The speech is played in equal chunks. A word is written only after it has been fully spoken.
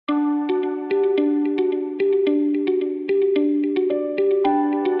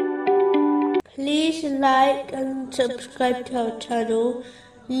like and subscribe to our channel.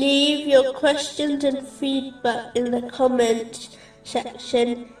 Leave your questions and feedback in the comments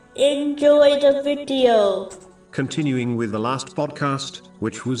section. Enjoy the video. Continuing with the last podcast,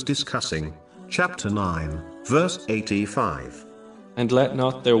 which was discussing chapter 9, verse 85. And let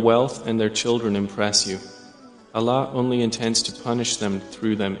not their wealth and their children impress you. Allah only intends to punish them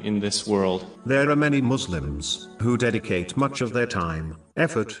through them in this world. There are many Muslims who dedicate much of their time,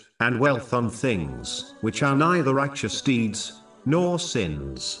 effort, and wealth on things which are neither righteous deeds nor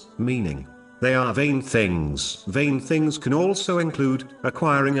sins, meaning they are vain things. Vain things can also include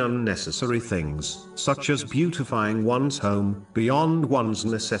acquiring unnecessary things, such as beautifying one's home beyond one's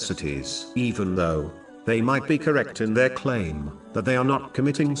necessities, even though they might be correct in their claim that they are not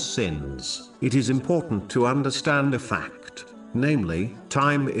committing sins. It is important to understand a fact, namely,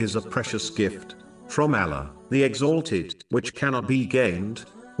 time is a precious gift from Allah, the Exalted, which cannot be gained.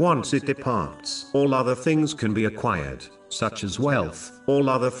 Once it departs, all other things can be acquired, such as wealth, all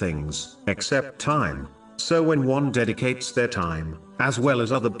other things, except time. So when one dedicates their time, as well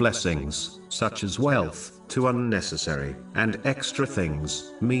as other blessings, such as wealth, to unnecessary and extra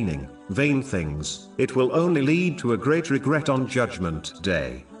things, meaning vain things, it will only lead to a great regret on Judgment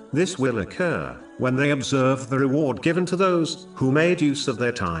Day. This will occur when they observe the reward given to those who made use of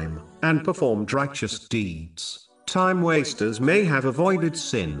their time and performed righteous deeds. Time wasters may have avoided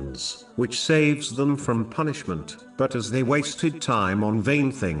sins, which saves them from punishment, but as they wasted time on vain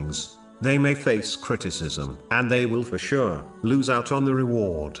things, they may face criticism, and they will for sure lose out on the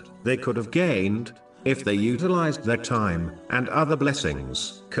reward they could have gained if they utilized their time and other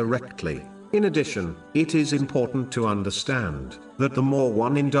blessings correctly. In addition, it is important to understand that the more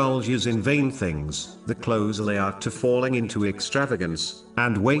one indulges in vain things, the closer they are to falling into extravagance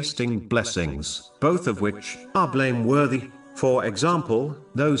and wasting blessings, both of which are blameworthy. For example,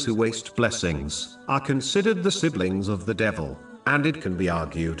 those who waste blessings are considered the siblings of the devil, and it can be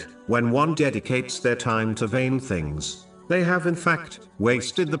argued, when one dedicates their time to vain things, they have in fact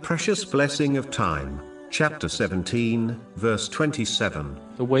wasted the precious blessing of time. Chapter 17, verse 27.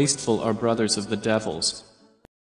 The wasteful are brothers of the devils,